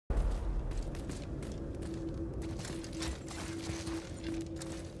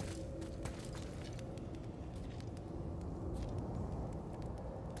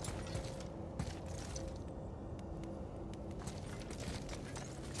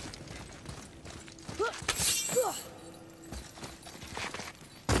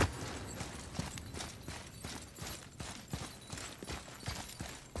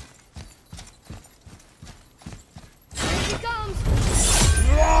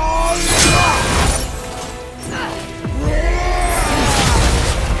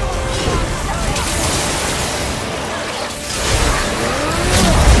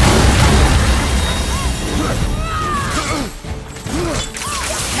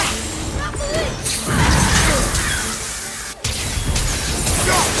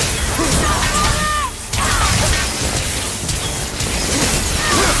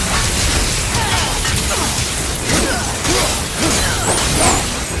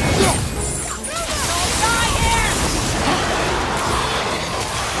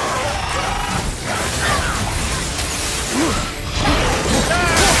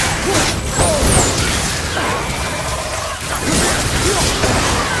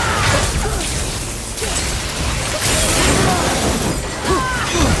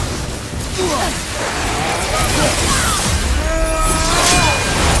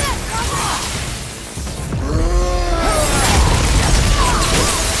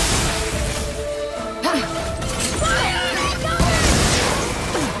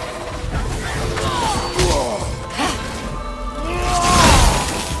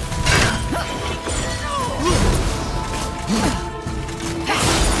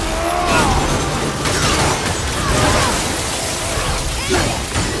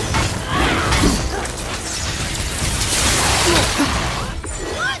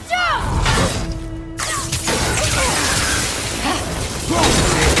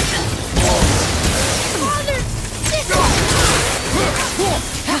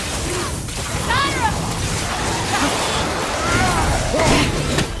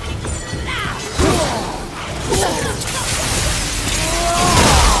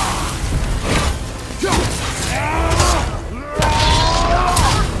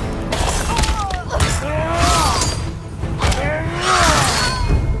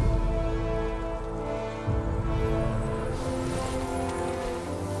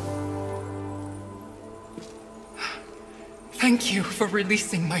Thank you for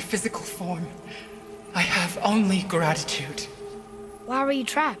releasing my physical form. I have only gratitude. Why were you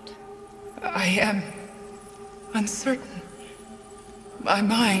trapped? I am uncertain. My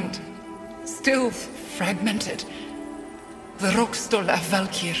mind, still fragmented. The Rokstol of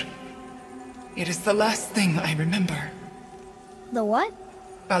Valkyrie. It is the last thing I remember. The what?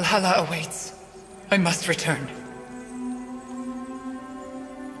 Valhalla awaits. I must return.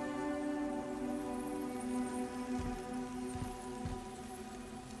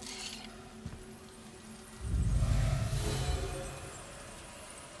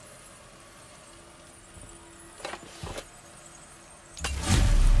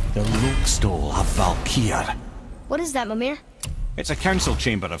 The Rokstol of Valkyrie. What is that, Mimir? It's a council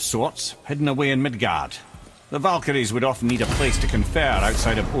chamber of sorts, hidden away in Midgard. The Valkyries would often need a place to confer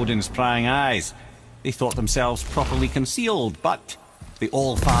outside of Odin's prying eyes. They thought themselves properly concealed, but the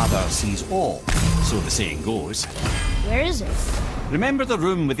All-Father sees all, so the saying goes. Where is it? Remember the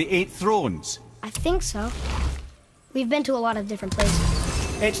room with the 8 thrones? I think so. We've been to a lot of different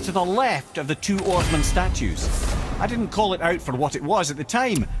places. It's to the left of the 2 Oarsman statues. I didn't call it out for what it was at the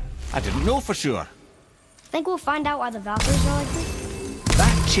time. I didn't know for sure. Think we'll find out why the Valkyries are like this?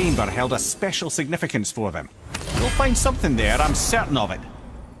 That chamber held a special significance for them. We'll find something there, I'm certain of it.